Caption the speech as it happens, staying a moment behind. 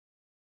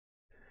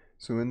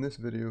So in this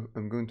video,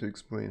 I'm going to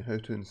explain how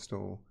to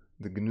install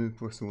the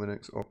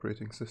GNU+Linux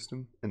operating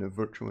system in a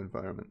virtual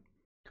environment.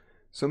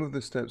 Some of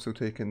the steps I'll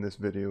take in this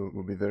video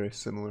will be very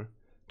similar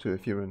to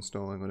if you're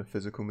installing on a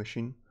physical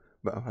machine,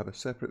 but I'll have a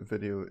separate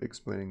video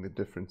explaining the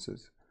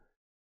differences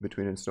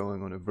between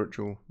installing on a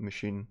virtual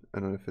machine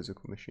and on a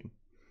physical machine.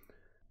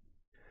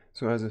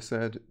 So as I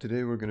said,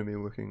 today we're going to be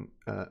looking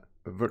at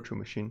a virtual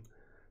machine,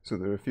 so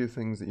there are a few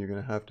things that you're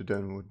going to have to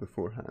download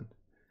beforehand.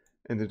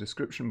 In the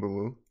description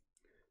below,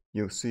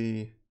 you'll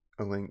see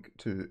a link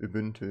to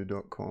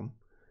Ubuntu.com.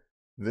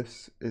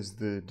 This is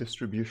the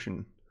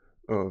distribution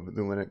of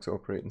the Linux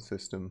operating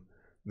system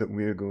that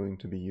we're going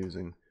to be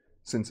using,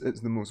 since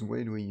it's the most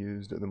widely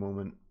used at the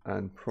moment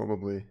and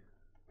probably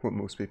what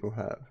most people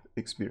have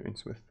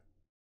experience with.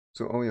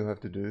 So all you'll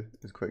have to do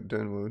is click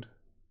download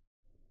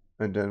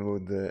and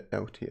download the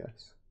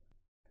LTS.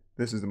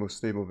 This is the most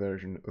stable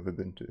version of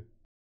Ubuntu.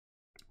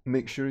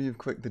 Make sure you've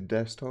clicked the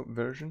desktop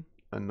version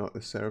and not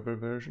the server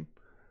version.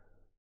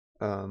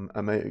 I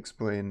might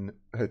explain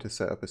how to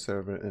set up a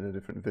server in a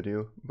different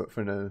video, but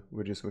for now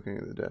we're just looking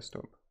at the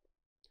desktop.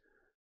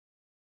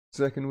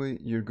 Secondly,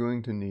 you're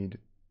going to need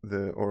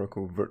the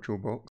Oracle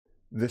VirtualBox.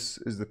 This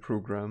is the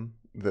program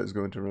that's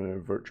going to run a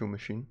virtual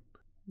machine.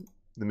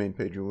 The main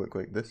page will look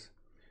like this.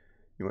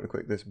 You want to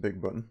click this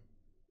big button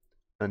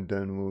and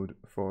download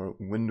for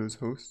Windows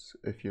hosts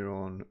if you're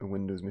on a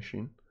Windows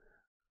machine,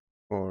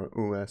 or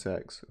OS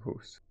X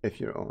hosts if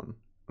you're on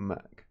a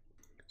Mac.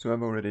 So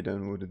I've already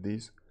downloaded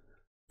these.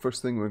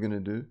 First thing we're going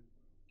to do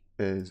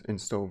is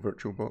install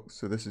VirtualBox.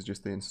 So this is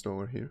just the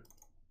installer here.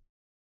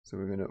 So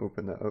we're going to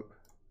open that up,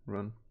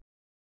 run.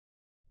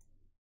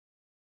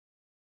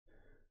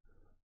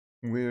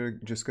 We're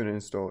just going to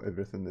install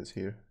everything that's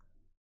here,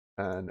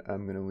 and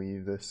I'm going to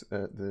leave this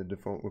at the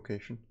default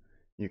location.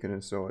 You can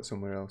install it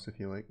somewhere else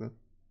if you like though.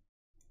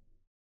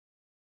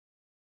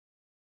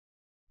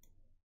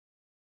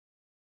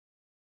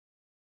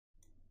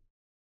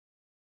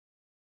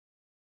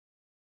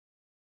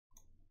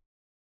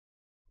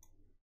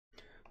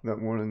 That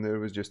warning there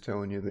was just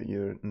telling you that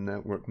your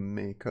network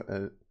may cut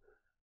out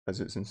as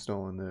it's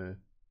installing the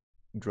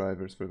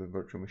drivers for the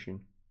virtual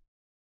machine.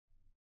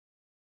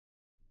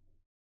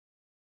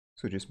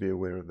 So just be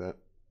aware of that.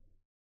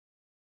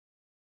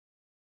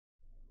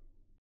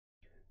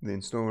 The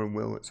installer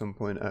will at some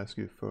point ask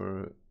you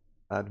for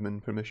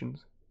admin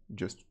permissions.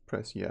 Just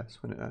press yes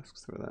when it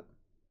asks for that.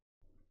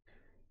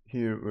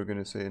 Here we're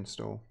going to say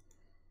install.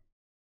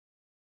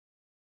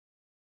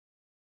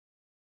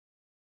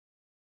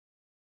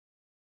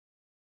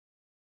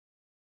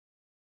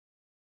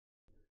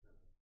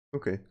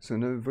 Okay, so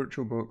now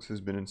VirtualBox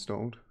has been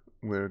installed.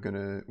 We're going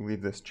to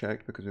leave this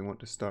checked because we want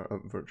to start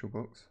up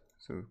VirtualBox.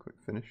 So click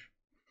finish.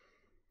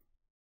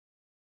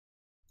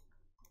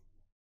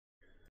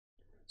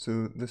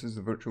 So this is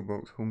the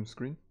VirtualBox home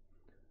screen.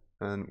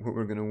 And what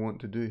we're going to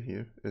want to do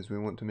here is we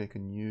want to make a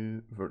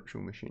new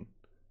virtual machine.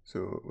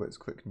 So let's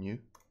click new.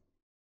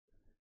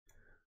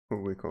 What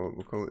will we call it?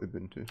 We'll call it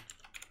Ubuntu.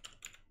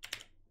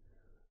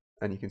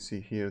 And you can see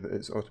here that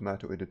it's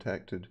automatically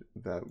detected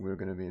that we're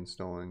going to be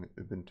installing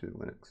Ubuntu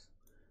Linux.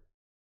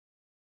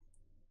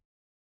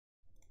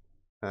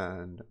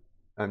 And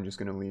I'm just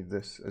going to leave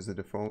this as the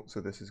default,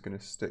 so this is going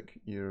to stick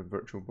your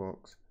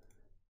VirtualBox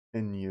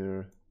in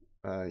your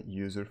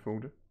user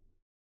folder.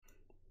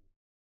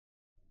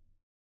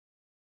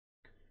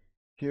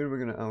 Here we're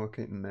going to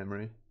allocate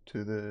memory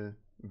to the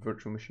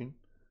virtual machine.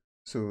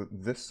 So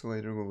this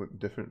slider will look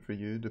different for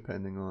you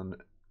depending on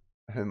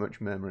how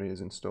much memory is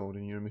installed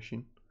in your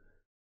machine.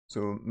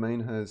 So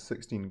mine has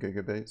 16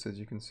 gigabytes, as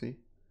you can see.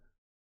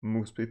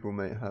 Most people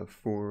might have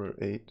 4 or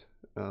 8.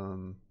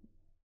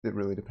 It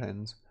really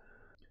depends.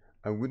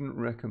 I wouldn't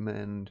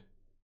recommend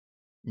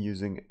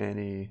using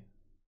any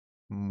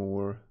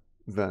more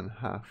than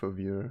half of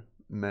your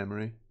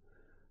memory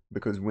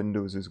because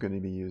Windows is going to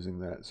be using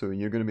that. So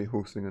you're going to be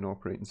hosting an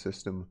operating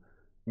system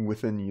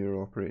within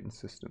your operating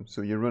system.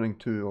 So you're running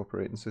 2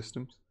 operating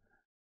systems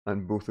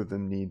and both of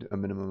them need a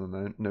minimum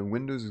amount. Now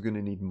Windows is going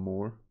to need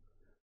more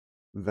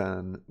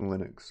than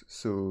Linux,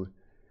 so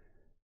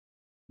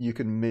you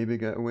can maybe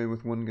get away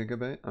with 1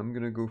 gigabyte. I'm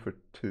going to go for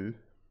 2.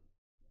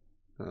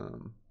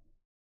 I'm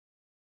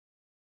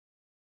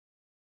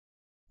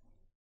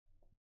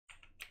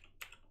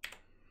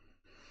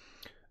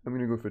going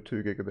to go for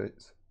 2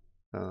 gigabytes,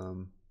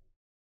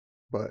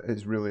 but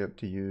it's really up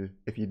to you.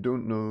 If you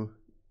don't know,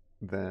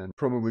 then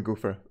probably go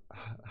for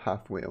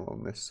halfway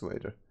along this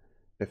slider,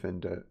 if in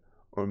doubt,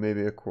 or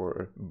maybe a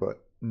quarter,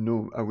 but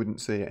no, I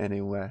wouldn't say any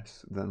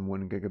less than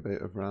 1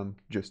 gigabyte of RAM,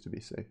 just to be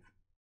safe.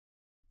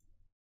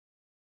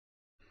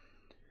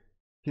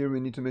 Here we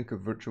need to make a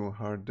virtual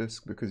hard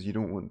disk because you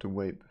don't want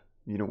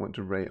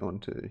to write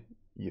onto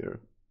your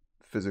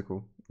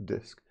physical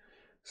disk.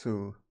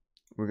 So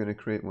we're going to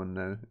create one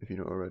now if you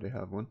don't already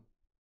have one.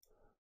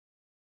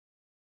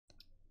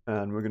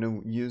 And we're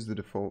going to use the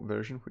default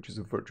version, which is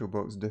a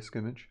VirtualBox disk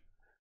image.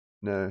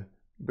 Now,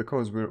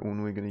 because we're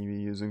only going to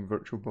be using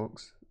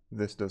VirtualBox,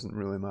 this doesn't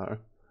really matter.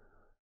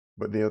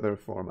 But the other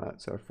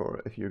formats are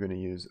for if you're going to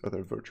use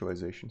other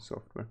virtualization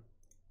software.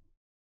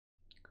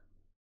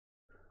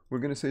 We're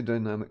going to say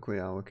dynamically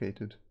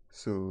allocated.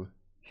 So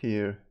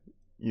here,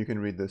 you can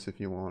read this if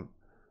you want.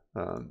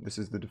 This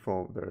is the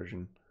default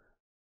version,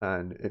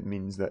 and it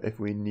means that if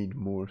we need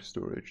more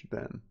storage,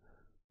 then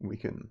we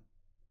can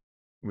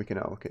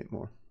allocate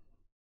more.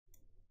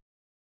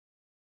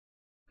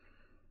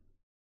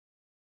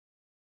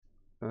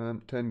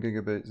 Um, 10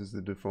 gigabytes is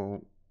the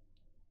default.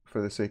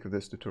 For the sake of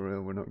this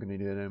tutorial, we're not going to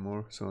need it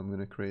anymore, so I'm going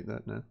to create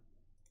that now.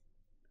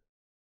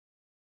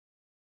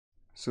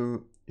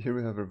 So here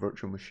we have our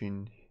virtual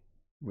machine.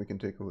 We can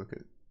take a look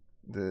at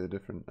the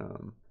different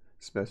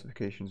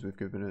specifications we've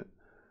given it.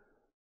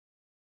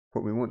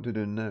 What we want to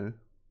do now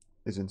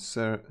is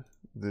insert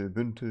the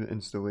Ubuntu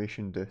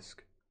installation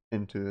disk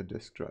into a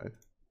disk drive.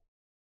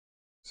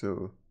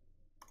 So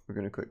we're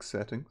going to click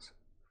Settings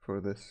for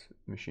this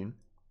machine,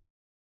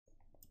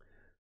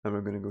 and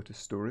we're going to go to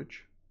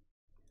Storage,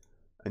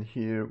 and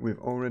here we've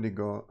already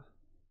got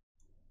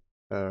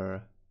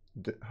our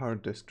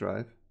hard disk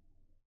drive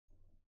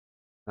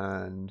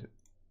and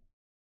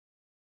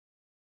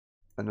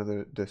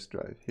another disk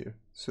drive here.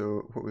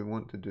 So what we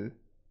want to do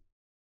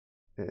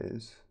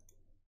is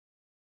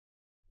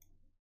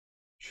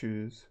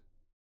choose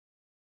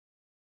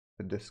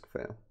a disk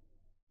file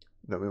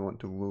that we want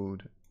to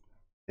load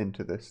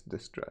into this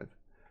disk drive.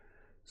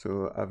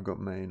 So I've got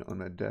mine on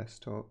my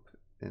desktop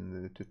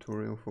in the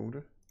tutorial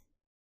folder,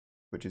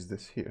 which is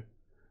this here.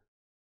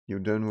 You'll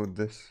download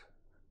this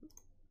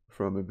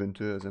from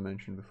Ubuntu, as I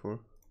mentioned before,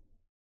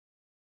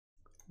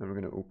 and we're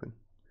going to open.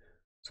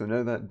 So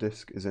now that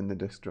disk is in the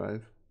disk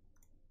drive.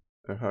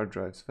 Our hard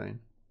drive's fine.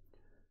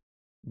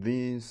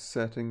 These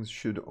settings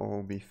should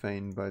all be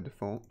fine by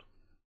default.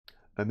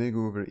 I may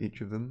go over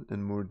each of them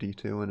in more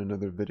detail in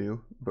another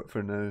video, but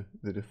for now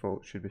the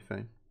default should be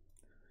fine.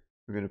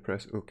 We're going to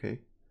press OK,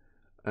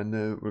 and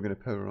now we're going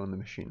to power on the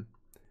machine.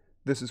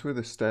 This is where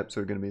the steps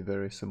are going to be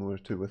very similar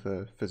to with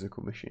a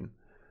physical machine.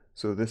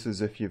 So this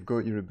is if you've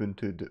got your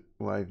Ubuntu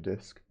live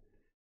disk,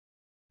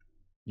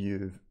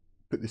 you've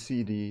put the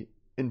CD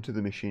into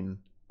the machine,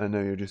 and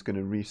now you're just going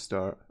to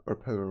restart or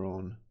power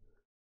on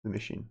the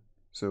machine.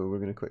 So we're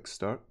going to click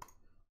Start.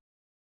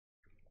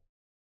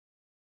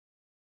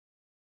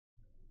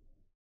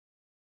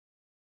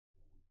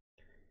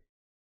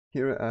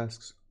 Here it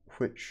asks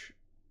which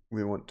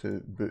we want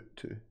to boot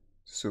to.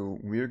 So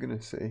we're going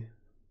to say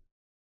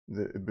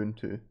the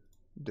Ubuntu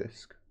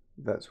disk.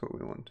 That's what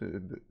we want to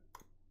boot.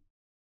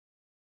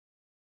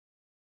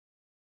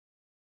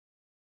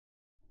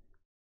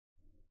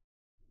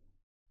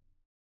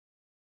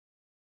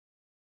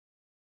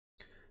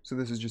 So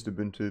this is just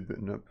Ubuntu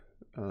booting up.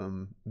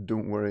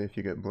 Don't worry if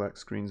you get black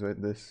screens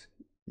like this.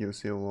 You'll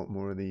see a lot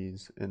more of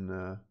these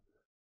in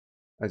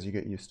as you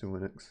get used to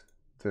Linux.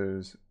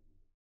 There's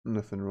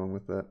nothing wrong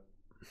with that,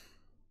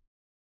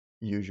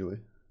 usually.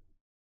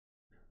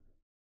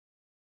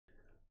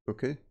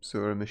 Okay,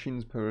 so our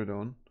machine's powered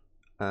on,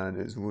 and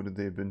it's loaded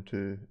the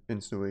Ubuntu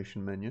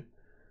installation menu.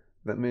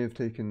 That may have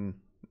taken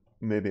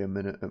maybe a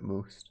minute at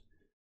most,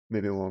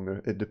 maybe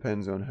longer. It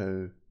depends on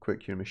how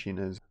quick your machine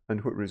is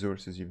and what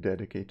resources you've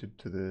dedicated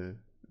to the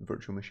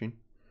virtual machine.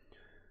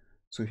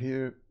 So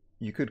here,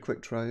 you could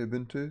click Try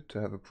Ubuntu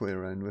to have a play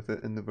around with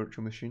it in the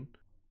virtual machine.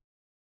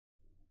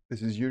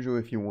 This is usually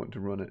if you want to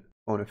run it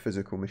on a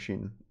physical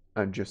machine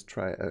and just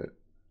try it out.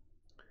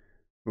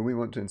 But we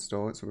want to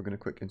install it, so we're going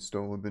to click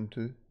Install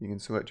Ubuntu. You can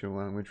select your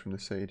language from the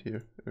side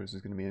here. Ours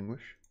is going to be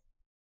English.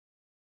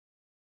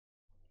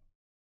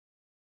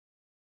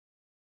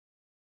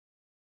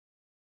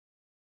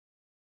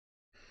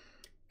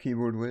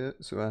 Keyboard layout,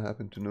 so I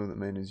happen to know that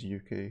mine is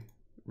UK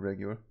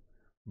regular.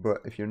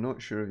 But if you're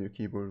not sure of your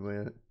keyboard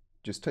layout,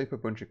 just type a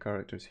bunch of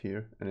characters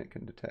here and it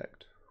can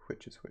detect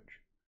which is which.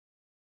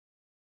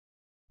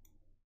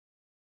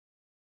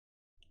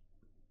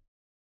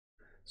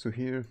 So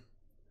here,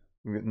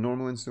 we get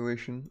normal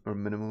installation or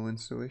minimal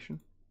installation.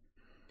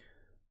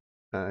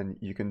 And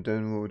you can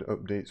download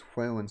updates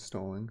while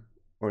installing,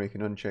 or you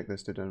can uncheck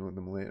this to download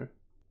them later.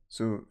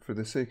 So for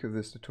the sake of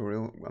this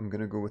tutorial, I'm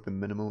going to go with the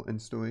minimal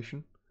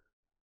installation,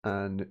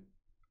 and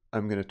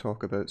I'm going to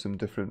talk about some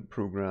different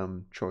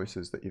program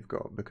choices that you've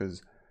got,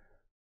 because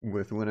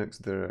with Linux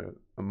there are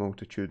a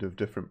multitude of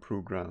different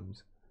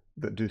programs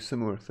that do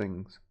similar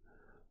things,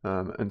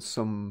 and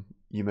some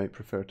you might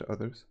prefer to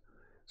others.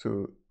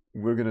 So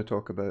we're going to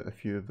talk about a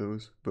few of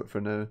those, but for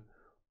now,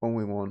 all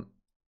we want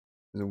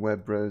is a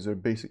web browser,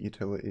 basic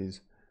utilities,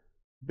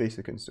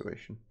 basic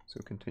installation. So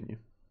continue.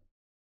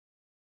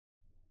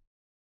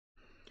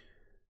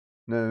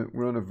 Now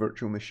we're on a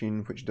virtual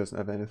machine which doesn't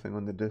have anything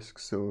on the disk,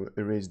 so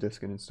erase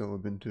disk and install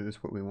Ubuntu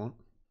is what we want.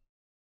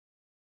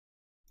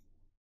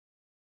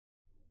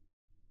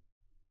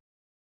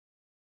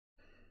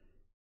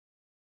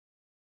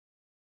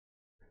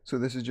 So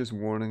this is just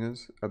warning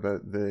us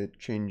about the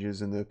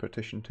changes in the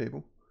partition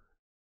table.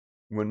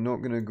 We're not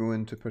going to go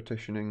into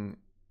partitioning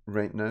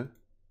right now.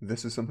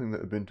 This is something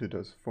that Ubuntu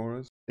does for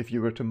us. If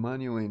you were to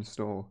manually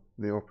install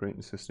the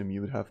operating system,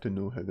 you would have to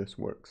know how this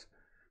works.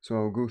 So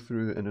I'll go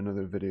through in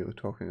another video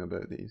talking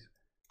about these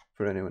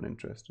for anyone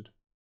interested.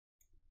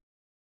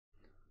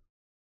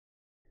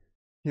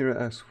 Here it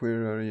asks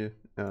where are you.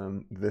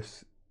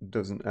 This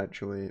doesn't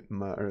actually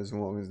matter as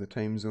long as the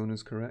time zone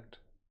is correct.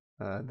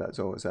 That's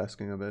all it's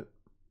asking about.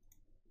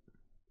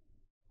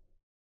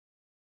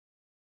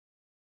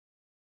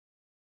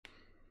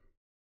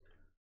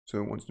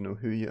 So it wants to know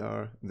who you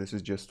are. This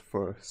is just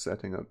for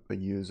setting up a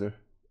user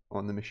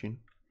on the machine.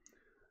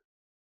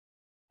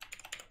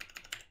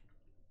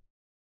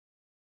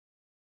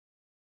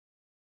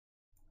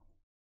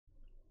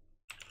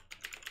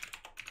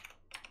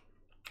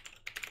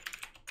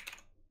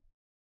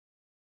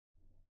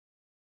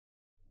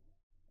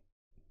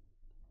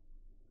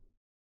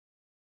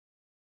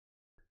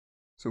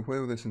 So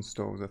while this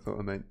installs, I thought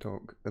I might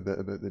talk a bit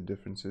about the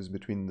differences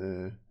between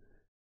the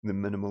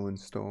minimal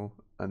install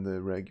and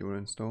the regular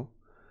install.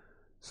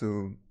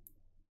 So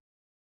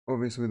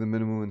obviously the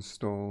minimal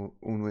install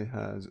only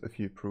has a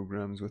few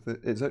programs with it.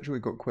 It's actually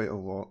got quite a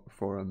lot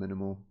for a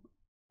minimal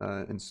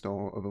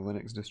install of a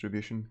Linux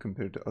distribution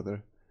compared to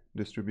other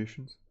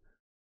distributions.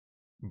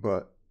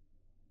 But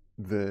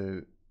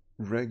the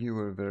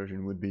regular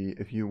version would be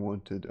if you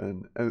wanted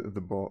an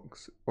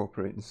out-of-the-box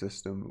operating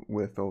system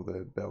with all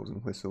the bells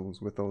and whistles,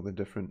 with all the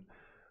different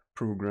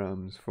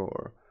programs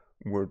for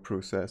word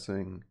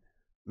processing,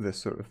 this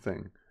sort of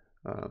thing,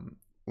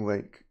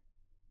 like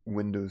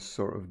Windows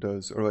sort of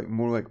does, or like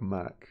more like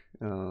Mac.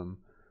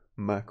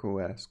 Mac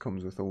OS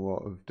comes with a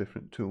lot of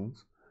different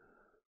tools.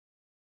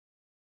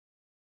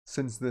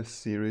 Since this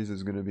series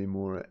is going to be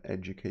more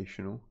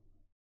educational,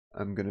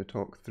 I'm going to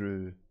talk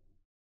through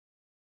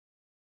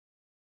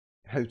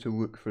how to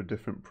look for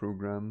different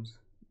programs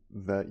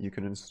that you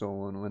can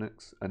install on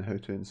Linux and how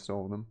to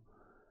install them.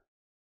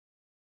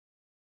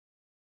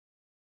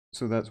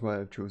 So that's why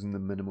I've chosen the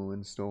minimal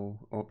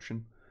install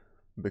option,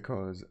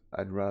 because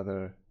I'd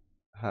rather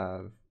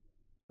have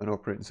an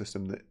operating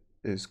system that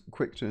is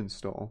quick to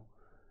install,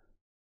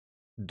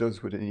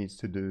 does what it needs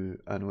to do,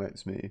 and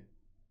lets me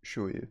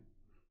show you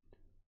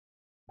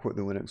what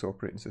the Linux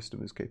operating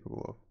system is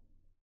capable of.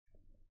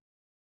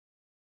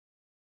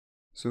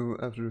 So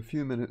after a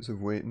few minutes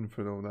of waiting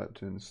for all that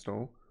to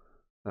install,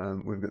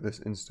 we've got this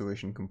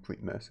installation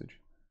complete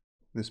message.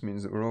 This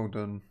means that we're all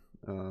done.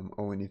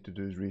 All we need to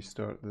do is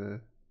restart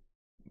the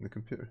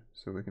computer.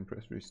 So we can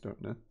press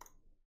restart now.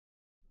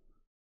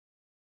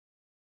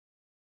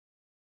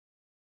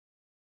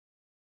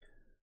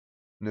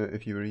 Now,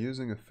 if you were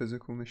using a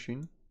physical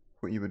machine,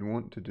 what you would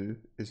want to do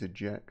is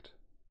eject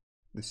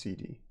the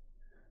CD.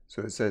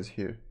 So it says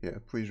here, yeah,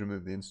 please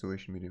remove the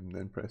installation medium,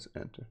 then press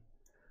enter.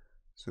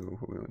 So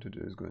what we want to do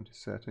is go into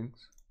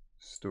settings,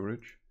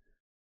 storage.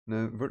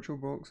 Now,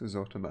 VirtualBox has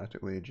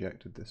automatically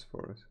ejected this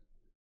for us,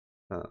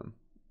 or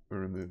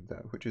removed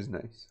that, which is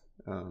nice.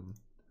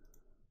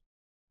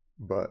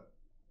 But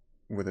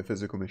with a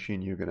physical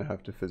machine, you're going to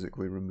have to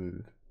physically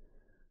remove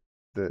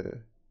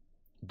the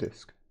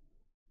disk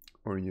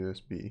or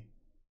USB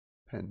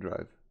pen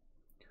drive.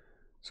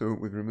 So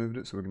we've removed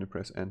it, so we're going to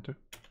press enter.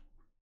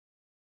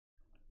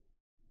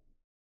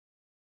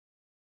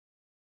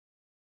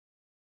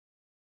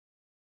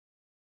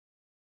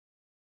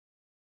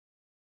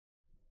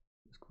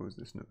 Let's close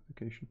this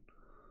notification.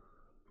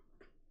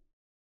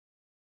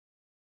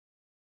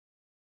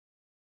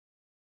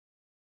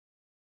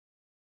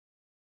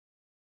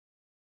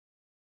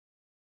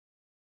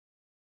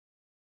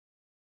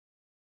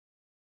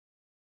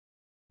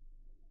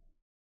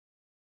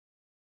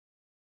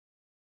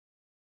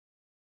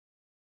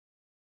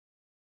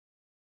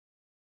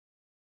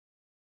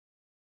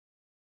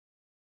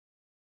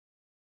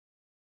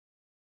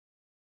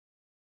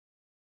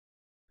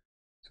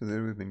 So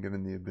there we've been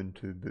given the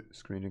Ubuntu boot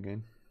screen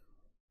again.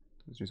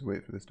 Let's just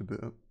wait for this to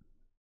boot up.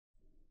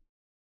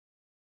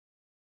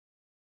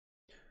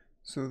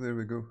 So there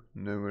we go.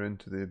 Now we're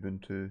into the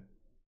Ubuntu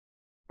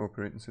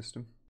operating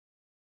system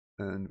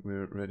and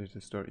we're ready to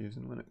start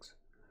using Linux.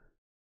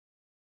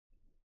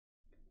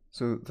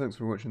 So thanks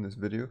for watching this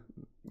video.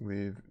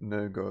 We've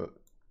now got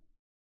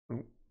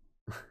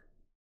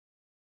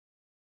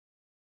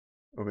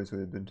obviously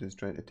Ubuntu is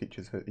trying to teach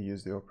us how to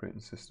use the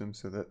operating system,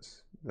 so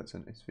that's a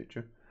nice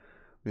feature.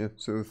 Yeah,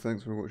 so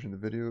thanks for watching the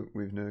video.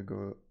 We've now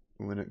got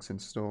Linux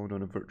installed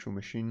on a virtual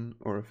machine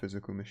or a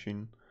physical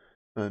machine,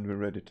 and we're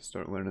ready to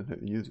start learning how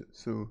to use it.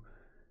 So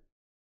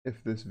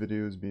if this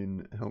video has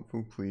been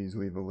helpful, please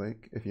leave a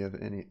like. If you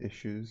have any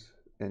issues,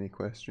 any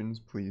questions,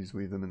 please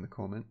leave them in the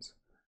comments.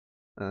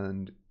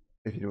 And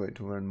if you'd like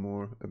to learn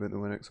more about the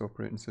Linux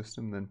operating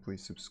system, then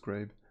please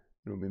subscribe.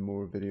 There will be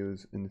more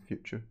videos in the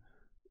future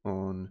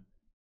on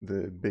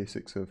the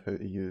basics of how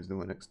to use the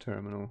Linux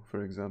terminal,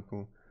 for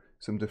example,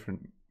 some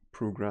different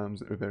programs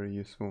that are very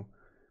useful,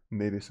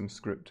 maybe some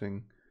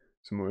scripting,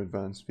 some more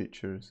advanced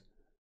features.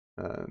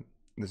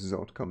 This is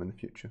all to come in the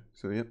future.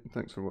 So yep,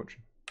 thanks for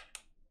watching.